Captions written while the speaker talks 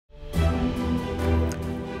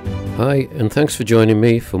Hi, and thanks for joining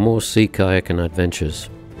me for more sea kayaking adventures.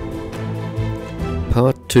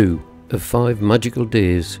 Part 2 of 5 magical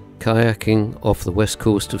days kayaking off the west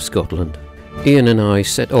coast of Scotland. Iain and I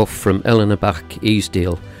set off from Eilean Beag,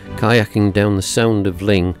 Easdale, kayaking down the Sound of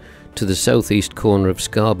Luing to the southeast corner of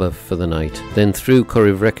Scarba for the night, then through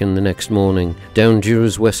Correvreckan the next morning, down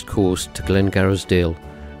Jura's west coast to Gengarrisdale,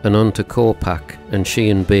 and on to Corpach and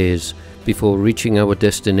Shian Bays before reaching our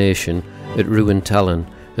destination at Ruantallain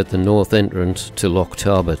at the north entrance to Loch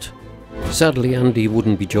Tarbert. Sadly, Andy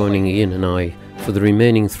wouldn't be joining Iain and I for the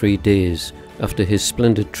remaining 3 days after his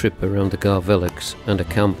splendid trip around the Garvelux and a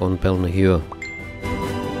camp on Belnahur.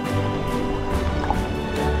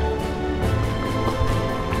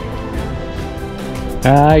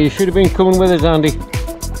 You should have been coming with us, Andy.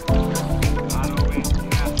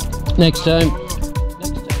 Next time.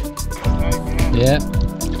 Yeah.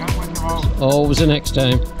 Always the next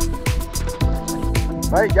time.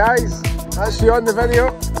 Right guys, that's you on the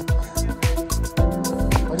video.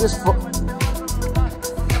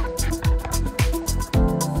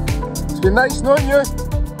 It's been nice knowing you.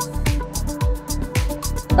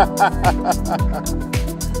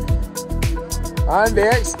 And the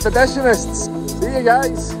expeditionists. See you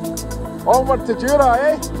guys. Onward to Jura,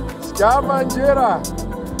 eh? Scarba and Jura.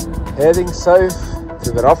 Heading south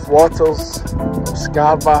to the rough waters of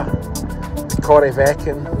Scarba, the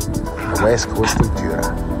Corrivreckan, the west coast of Jura.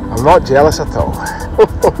 I'm not jealous at all.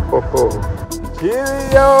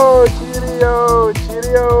 Cheerio, cheerio,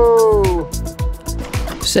 cheerio.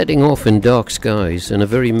 Setting off in dark skies and a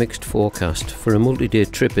very mixed forecast for a multi-day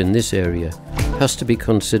trip in this area has to be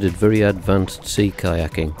considered very advanced sea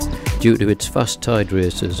kayaking due to its fast tide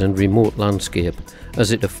races and remote landscape,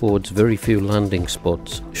 as it affords very few landing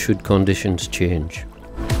spots should conditions change.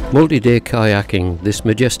 Multi-day kayaking this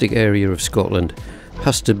majestic area of Scotland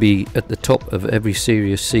has to be at the top of every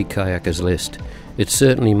serious sea kayaker's list. It's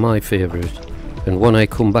certainly my favourite, and one I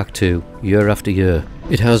come back to year after year.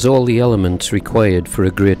 It has all the elements required for a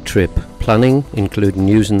great trip. Planning, including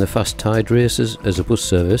using the fast tide races as a bus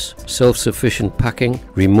service, self-sufficient packing,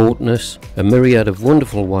 remoteness, a myriad of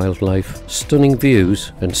wonderful wildlife, stunning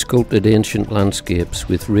views and sculpted ancient landscapes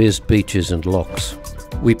with raised beaches and lochs.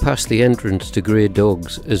 We pass the entrance to Grey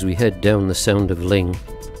Dogs as we head down the Sound of Luing.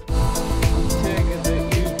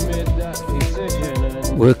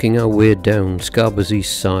 Working our way down Scarba's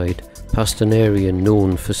east side, past an area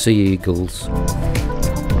known for sea eagles.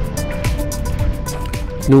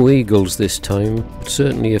 No eagles this time, but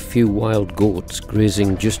certainly a few wild goats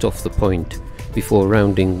grazing just off the point before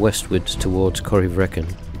rounding westwards towards Corrivreckan.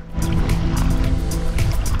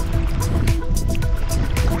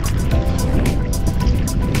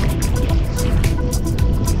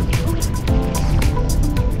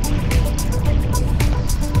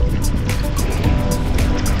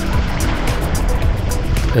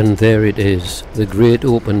 And there it is, the great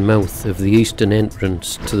open mouth of the eastern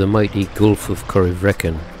entrance to the mighty Gulf of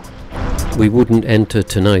Corrivreckan. We wouldn't enter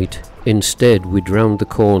tonight, instead we'd round the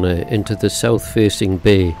corner into the south-facing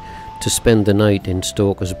bay to spend the night in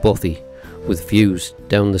Stalkers Bothy, with views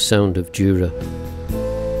down the Sound of Jura.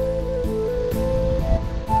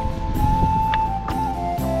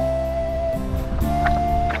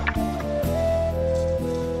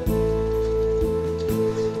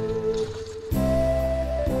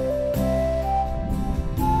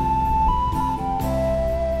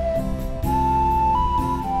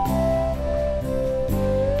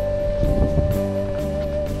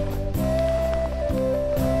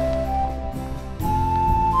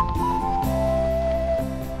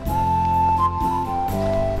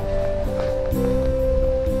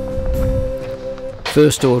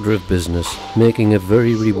 First order of business, making a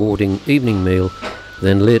very rewarding evening meal,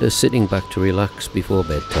 then later sitting back to relax before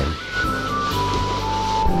bedtime.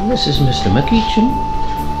 And this is Mr. McEachin,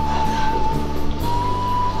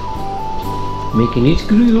 making his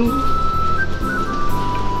grill.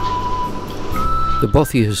 The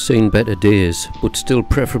Bothy has seen better days, but still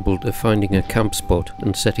preferable to finding a camp spot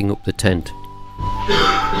and setting up the tent.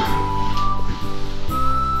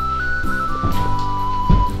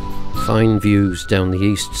 Fine views down the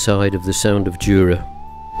east side of the Sound of Jura.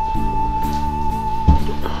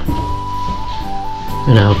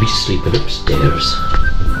 And I'll be sleeping upstairs.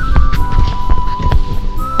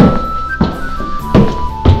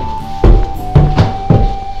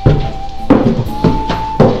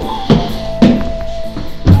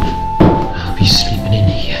 I'll be sleeping in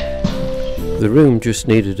here. The room just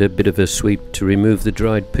needed a bit of a sweep to remove the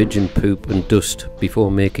dried pigeon poop and dust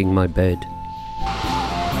before making my bed.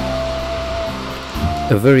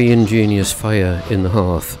 A very ingenious fire in the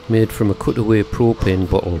hearth, made from a cutaway propane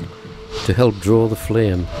bottle to help draw the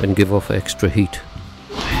flame and give off extra heat.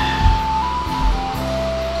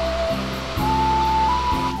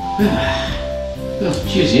 Well,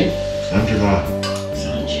 cheers, Ian. Angela.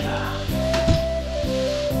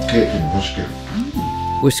 Kayaking whiskey.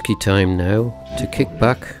 Whiskey time now, to kick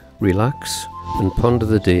back, relax and ponder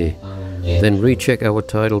the day, then recheck our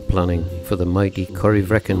tidal planning for the mighty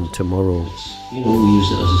Correvreckan tomorrow. You know, we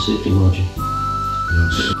use it as a safety margin.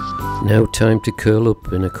 Yes. Now time to curl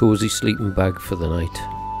up in a cosy sleeping bag for the night.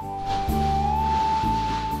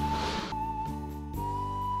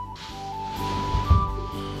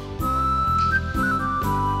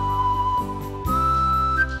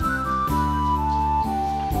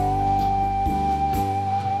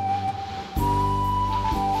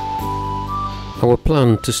 Our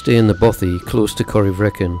plan to stay in the Bothy close to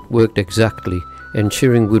Correvreckan worked exactly,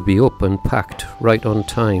 ensuring we'd be up and packed right on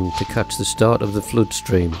time to catch the start of the flood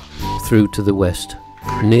stream through to the west.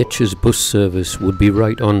 Nature's bus service would be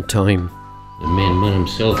right on time. The main man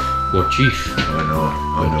himself, what chief? I know.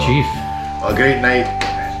 What chief? A great night.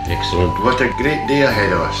 Excellent. What a great day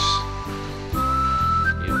ahead of us.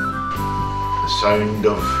 Yeah. The sound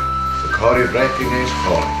of the Correvreckan is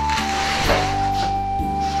calling.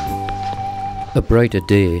 A brighter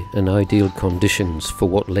day and ideal conditions for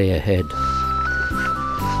what lay ahead.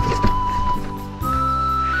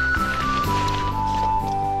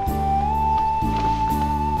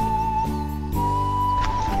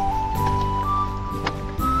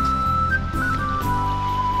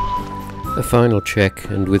 A final check,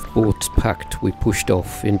 and with boats packed we pushed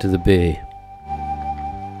off into the bay.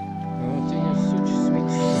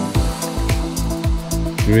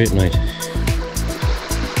 Great night.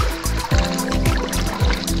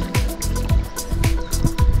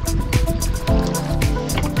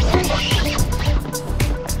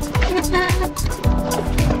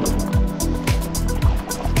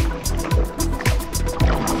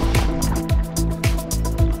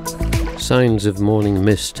 Signs of morning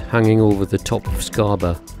mist hanging over the top of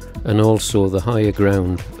Scarba and also the higher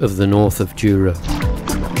ground of the North of Jura. What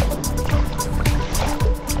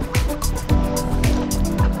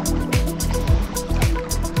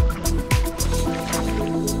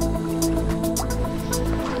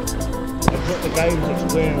the guy was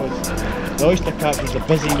explaining was the oyster catcher's a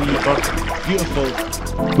busy wee bird, beautiful,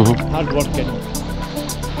 hard working.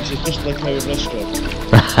 He said just like our restaurant.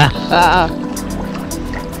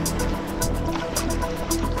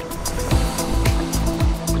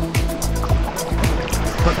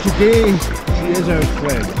 But today she is our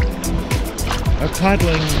friend. Our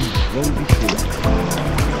paddling will be safe.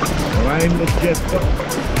 I'm with Jeff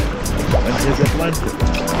and his Atlantic.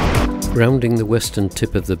 Rounding the western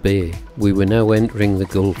tip of the bay, we were now entering the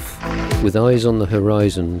Gulf, with eyes on the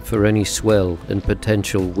horizon for any swell and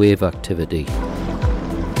potential wave activity.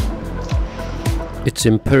 It's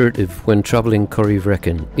imperative when travelling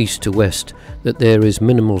Correvreckan east to west that there is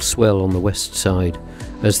minimal swell on the west side,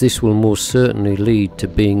 as this will most certainly lead to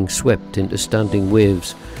being swept into standing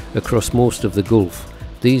waves across most of the Gulf.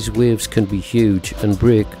 These waves can be huge and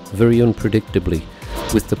break very unpredictably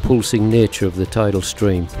with the pulsing nature of the tidal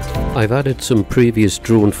stream. I've added some previous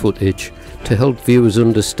drone footage to help viewers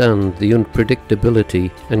understand the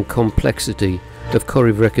unpredictability and complexity of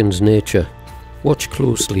Correvreckan's nature. Watch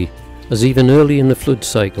closely, as even early in the flood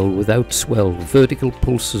cycle without swell, vertical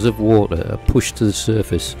pulses of water are pushed to the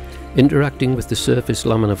surface, interacting with the surface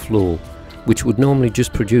laminar flow, which would normally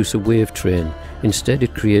just produce a wave train. Instead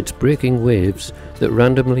it creates breaking waves that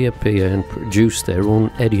randomly appear and produce their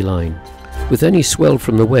own eddy line. With any swell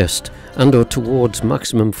from the west and or towards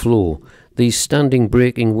maximum flow, these standing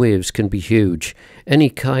breaking waves can be huge. Any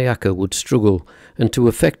kayaker would struggle, and to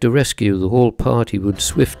effect a rescue the whole party would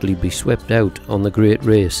swiftly be swept out on the Great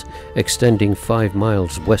Race, extending 5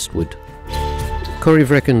 miles westward.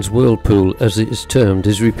 Correvreckan's whirlpool, as it is termed,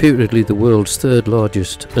 is reputedly the world's third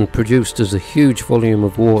largest and produced as a huge volume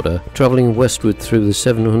of water travelling westward through the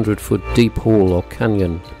 700-foot deep hole or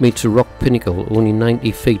canyon, meets a rock pinnacle only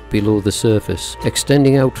 90 feet below the surface,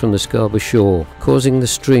 extending out from the Scarba shore, causing the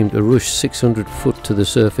stream to rush 600 foot to the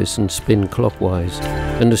surface and spin clockwise,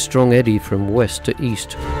 and a strong eddy from west to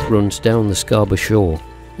east runs down the Scarba shore.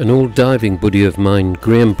 An old diving buddy of mine,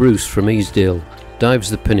 Graham Bruce from Easdale,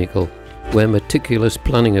 dives the pinnacle, where meticulous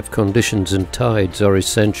planning of conditions and tides are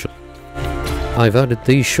essential. I've added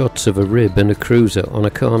these shots of a rib and a cruiser on a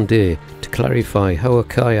calm day to clarify how a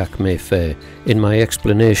kayak may fare in my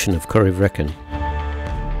explanation of Correvreckan.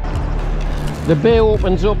 The bay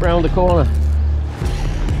opens up round the corner.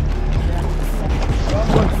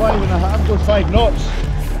 I'm going 5.5, I'm going 5 knots.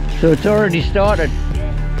 So it's already started.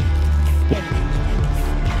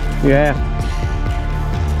 Yeah.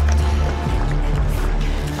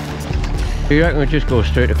 You reckon we just go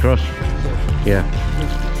straight across? Yeah.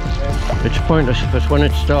 It's pointless because when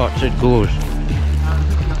it starts it goes.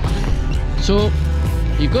 So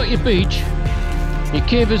you've got your beach, your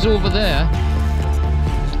cave is over there.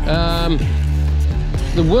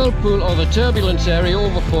 The whirlpool or the turbulence area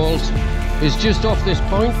overfalls is just off this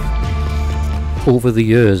point. Over the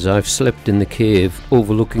years I've slept in the cave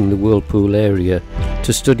overlooking the whirlpool area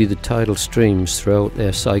to study the tidal streams throughout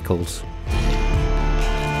their cycles.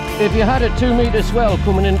 If you had a 2 metre swell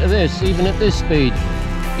coming into this, even at this speed,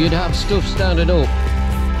 you'd have stuff standing up.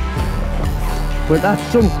 But that's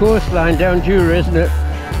some coastline down Jura, isn't it?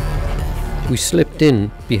 We slipped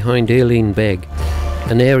in behind Eilean Beag,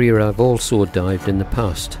 an area I've also dived in the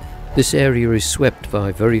past. This area is swept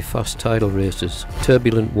by very fast tidal races,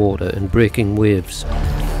 turbulent water and breaking waves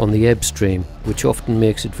on the ebb stream, which often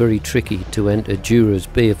makes it very tricky to enter Jura's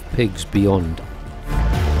Bay of Pigs beyond.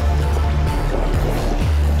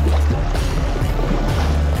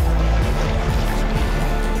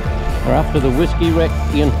 They're after the whiskey wreck,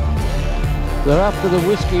 Ian. They're after the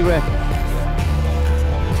whiskey wreck.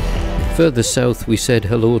 Further south we said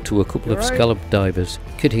hello to a couple of scallop divers,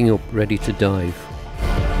 kitting up ready to dive.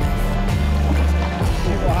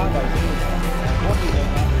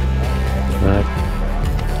 Right.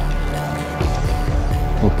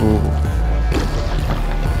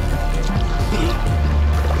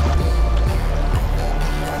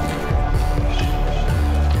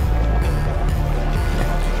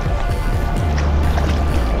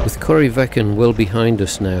 Correvreckan well behind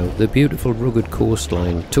us now, the beautiful rugged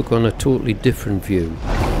coastline took on a totally different view,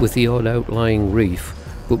 with the odd outlying reef,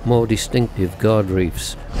 but more distinctive guard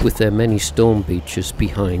reefs, with their many stone beaches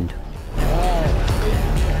behind.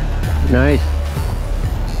 Nice.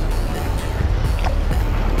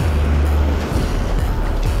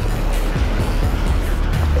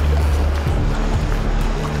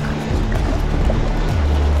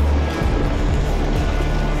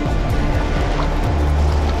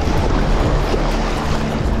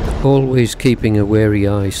 Always keeping a wary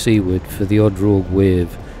eye seaward for the odd rogue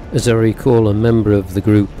wave, as I recall a member of the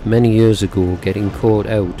group many years ago getting caught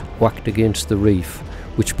out, whacked against the reef,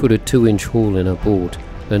 which put a 2-inch hole in her boat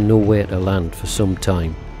and nowhere to land for some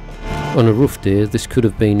time. On a rough day this could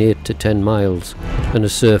have been 8 to 10 miles and a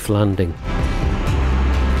surf landing.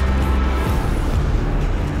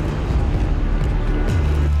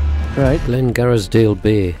 Right, Gengarrisdale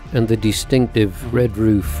Bay and the distinctive red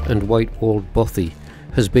roof and white-walled Bothy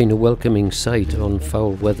has been a welcoming sight on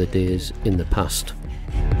foul weather days in the past.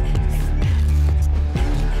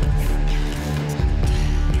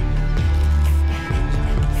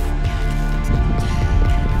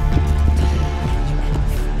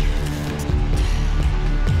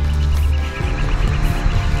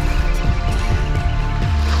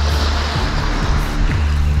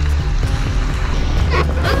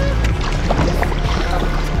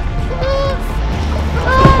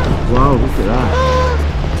 Wow, look at that.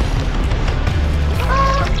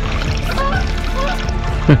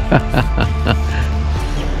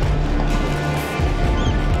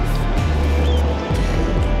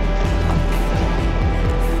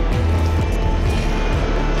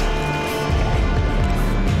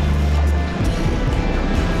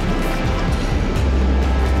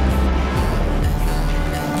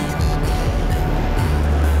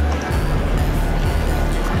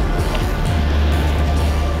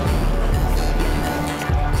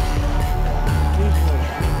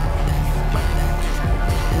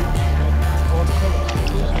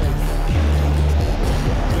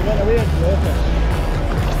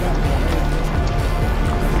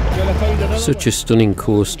 Such a stunning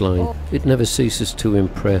coastline, it never ceases to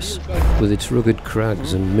impress, with its rugged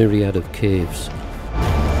crags and myriad of caves.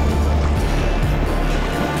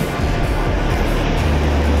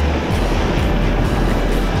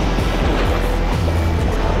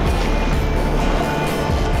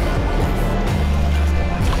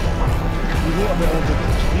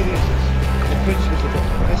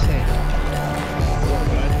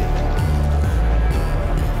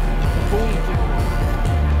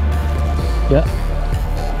 Yeah.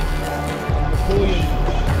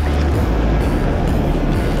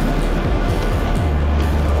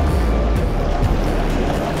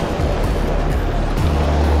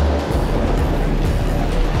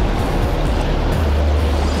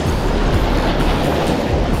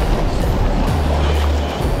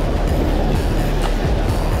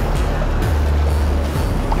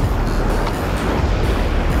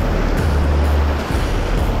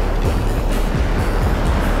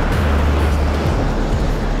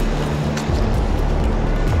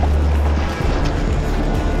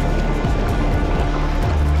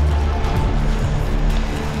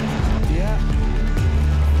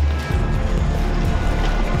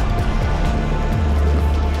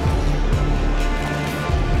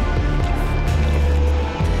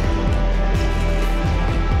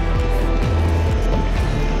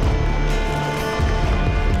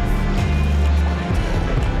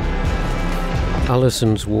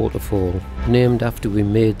 Alison's waterfall, named after we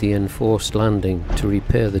made the enforced landing to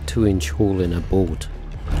repair the 2-inch hole in a boat.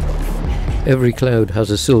 Every cloud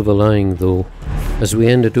has a silver lining though, as we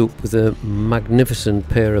ended up with a magnificent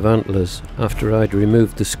pair of antlers after I'd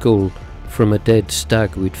removed the skull from a dead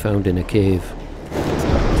stag we'd found in a cave.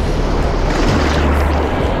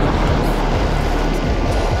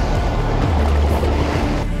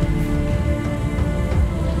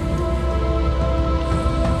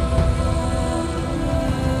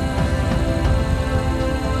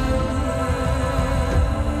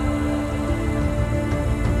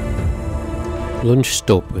 Lunch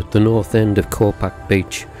stop at the north end of Corpach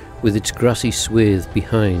Beach with its grassy swathe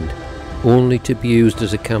behind, only to be used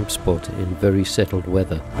as a camp spot in very settled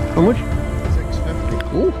weather. How much?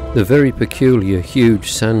 $6.50. Ooh. The very peculiar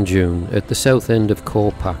huge sand dune at the south end of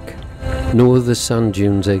Corpach. No other sand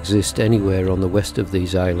dunes exist anywhere on the west of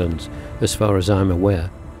these islands, as far as I'm aware.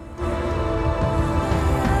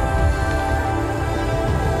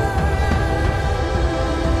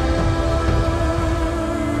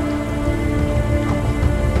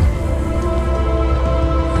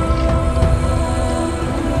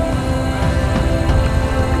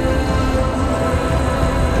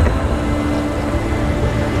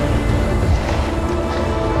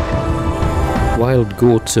 Wild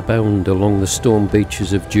goats abound along the stone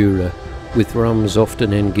beaches of Jura, with rams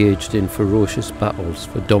often engaged in ferocious battles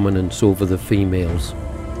for dominance over the females.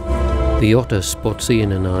 The otter spots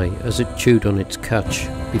Iain and I as it chewed on its catch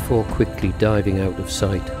before quickly diving out of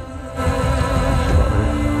sight.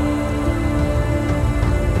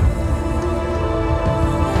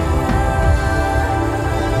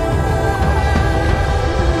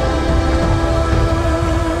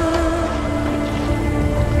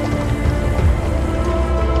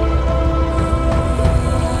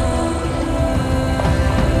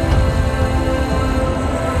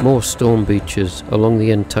 More stone beaches along the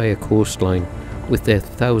entire coastline, with their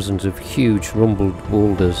thousands of huge rumbled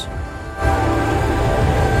boulders.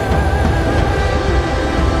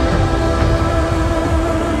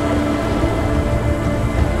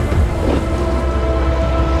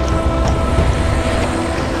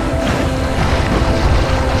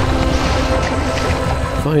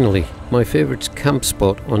 Finally, my favourite camp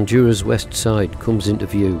spot on Jura's west side comes into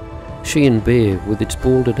view. Shian Bay, with its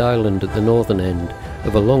bouldered island at the northern end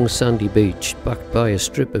of a long sandy beach backed by a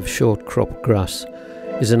strip of short crop grass,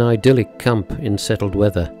 is an idyllic camp in settled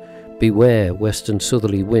weather. Beware, west and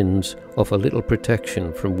southerly winds offer little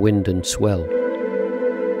protection from wind and swell.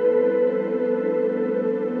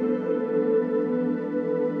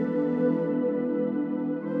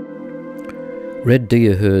 Red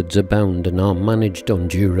deer herds abound and are managed on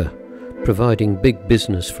Jura, providing big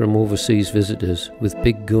business from overseas visitors with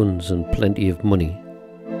big guns and plenty of money.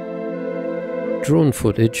 Drone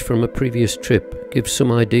footage from a previous trip gives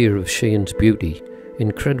some idea of Shian's beauty.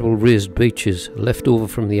 Incredible raised beaches left over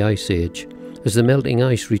from the Ice Age. As the melting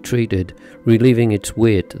ice retreated, relieving its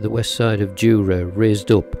weight, the west side of Jura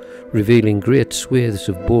raised up, revealing great swathes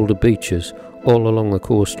of boulder beaches all along the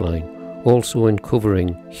coastline, also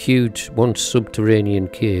uncovering huge once subterranean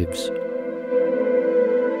caves.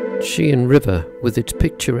 Shian River, with its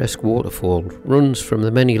picturesque waterfall, runs from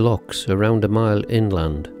the many lochs around a mile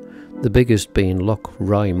inland, the biggest being Loch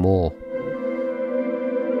Tarbert.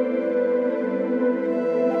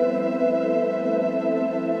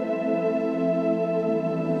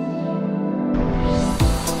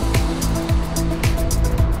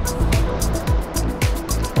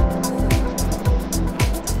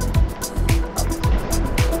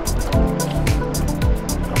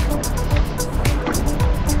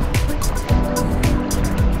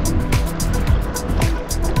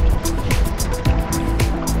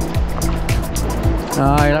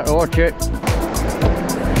 Ah, you have to watch it.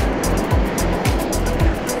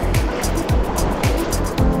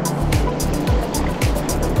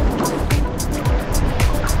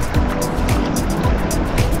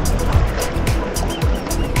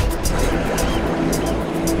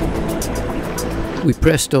 We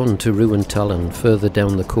pressed on to Ruantallain further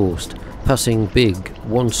down the coast, passing big,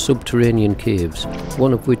 once subterranean caves,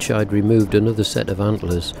 one of which I'd removed another set of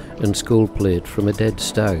antlers and skull plate from a dead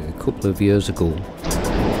stag a couple of years ago.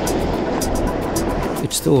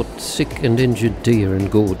 It's thought sick and injured deer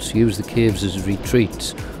and goats use the caves as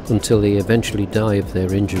retreats until they eventually die of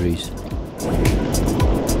their injuries.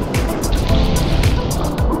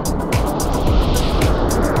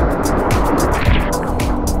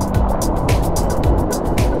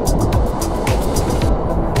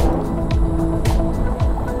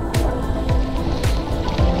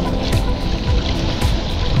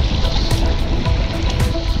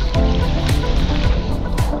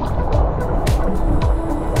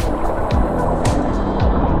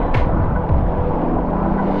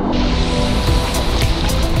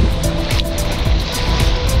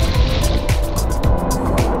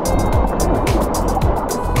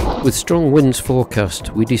 With strong winds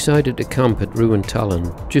forecast, we decided to camp at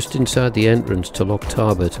Ruantallain, just inside the entrance to Loch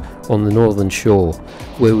Tarbert on the northern shore,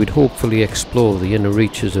 where we'd hopefully explore the inner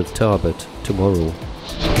reaches of Tarbert tomorrow.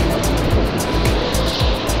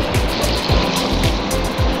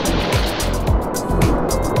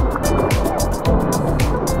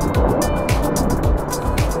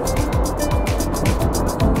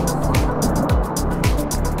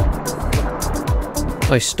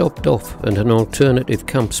 I stopped off at an alternative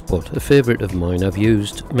camp spot, a favourite of mine I've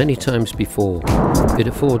used many times before. It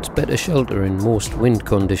affords better shelter in most wind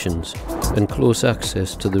conditions and close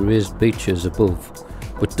access to the raised beaches above,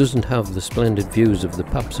 but doesn't have the splendid views of the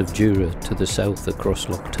Paps of Jura to the south across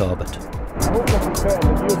Loch Tarbert.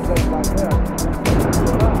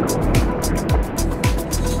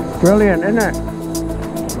 Brilliant, isn't it?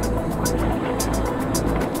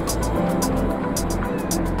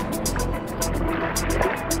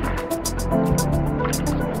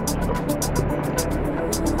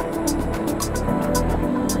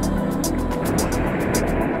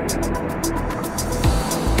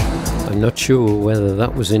 I'm not sure whether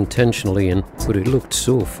that was intentional, Ian, but it looked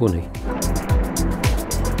so funny.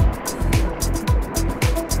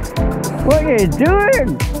 What are you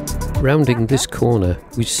doing? Rounding this corner,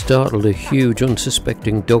 we startled a huge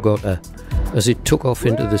unsuspecting dog otter as it took off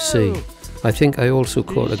into the sea. I think I also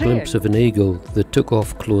caught a glimpse of an eagle that took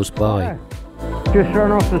off close by. Just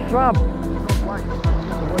run off the slab.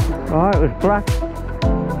 Oh, it was black.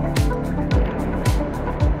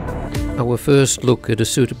 Our first look at a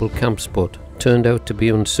suitable camp spot turned out to be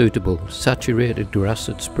unsuitable, saturated grass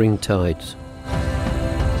at spring tides.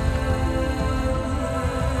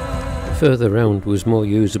 Further round was more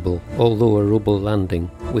usable, although a rubble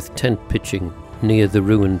landing, with tent pitching near the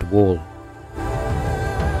ruined wall.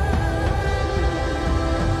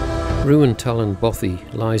 Ruantallain Bothy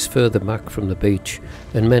lies further back from the beach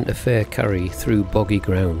and meant a fair carry through boggy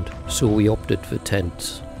ground, so we opted for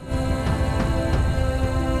tents.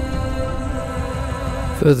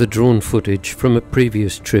 Further drone footage from a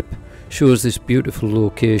previous trip shows this beautiful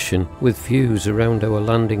location with views around our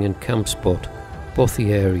landing and camp spot,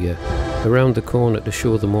 Bothy area, around the corner to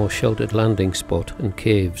show the more sheltered landing spot and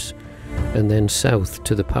caves, and then south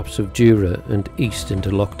to the Paps of Jura and east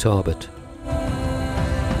into Loch Tarbert.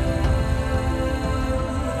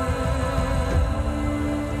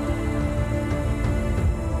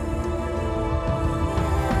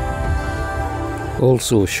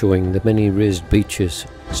 Also showing the many raised beaches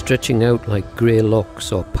stretching out like grey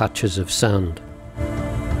locks or patches of sand.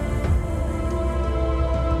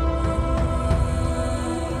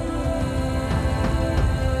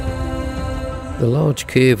 The large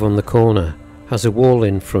cave on the corner has a wall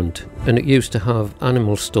in front, and it used to have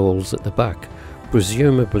animal stalls at the back,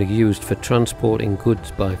 presumably used for transporting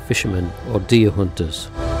goods by fishermen or deer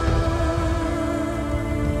hunters.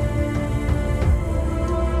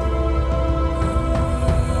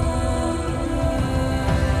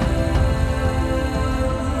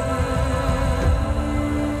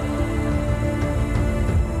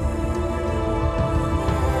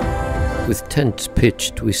 With tents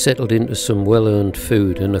pitched, we settled into some well-earned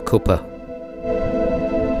food and a cuppa.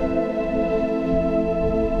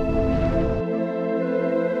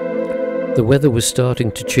 The weather was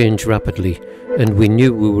starting to change rapidly, and we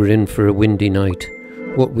knew we were in for a windy night.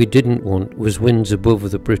 What we didn't want was winds above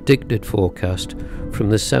the predicted forecast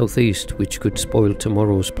from the southeast, which could spoil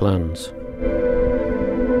tomorrow's plans.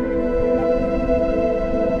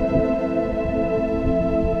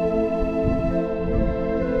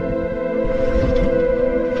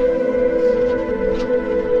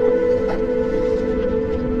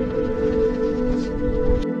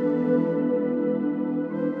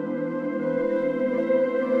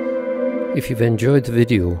 If you've enjoyed the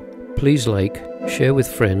video, please like, share with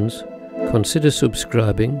friends, consider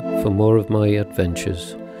subscribing for more of my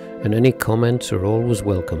adventures, and any comments are always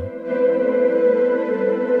welcome.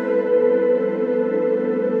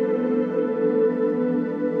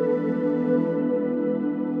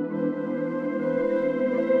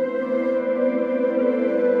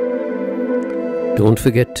 Don't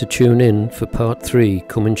forget to tune in for part 3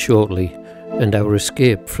 coming shortly, and our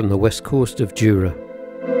escape from the west coast of Jura.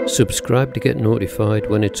 Subscribe to get notified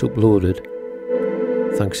when it's uploaded.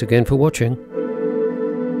 Thanks again for watching.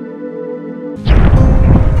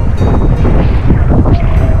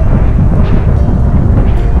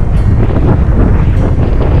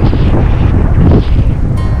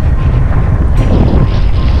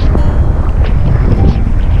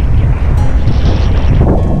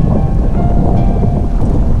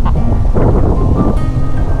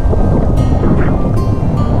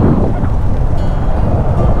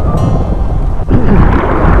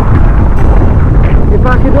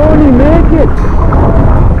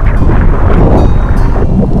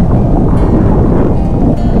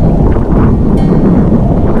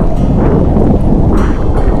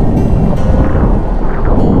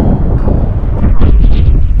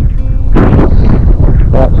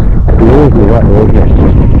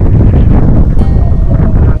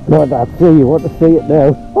 Not that sea, you want to see it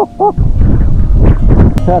now.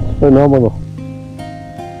 That's phenomenal.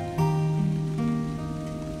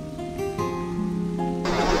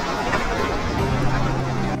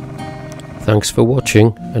 Thanks for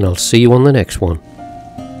watching, and I'll see you on the next one.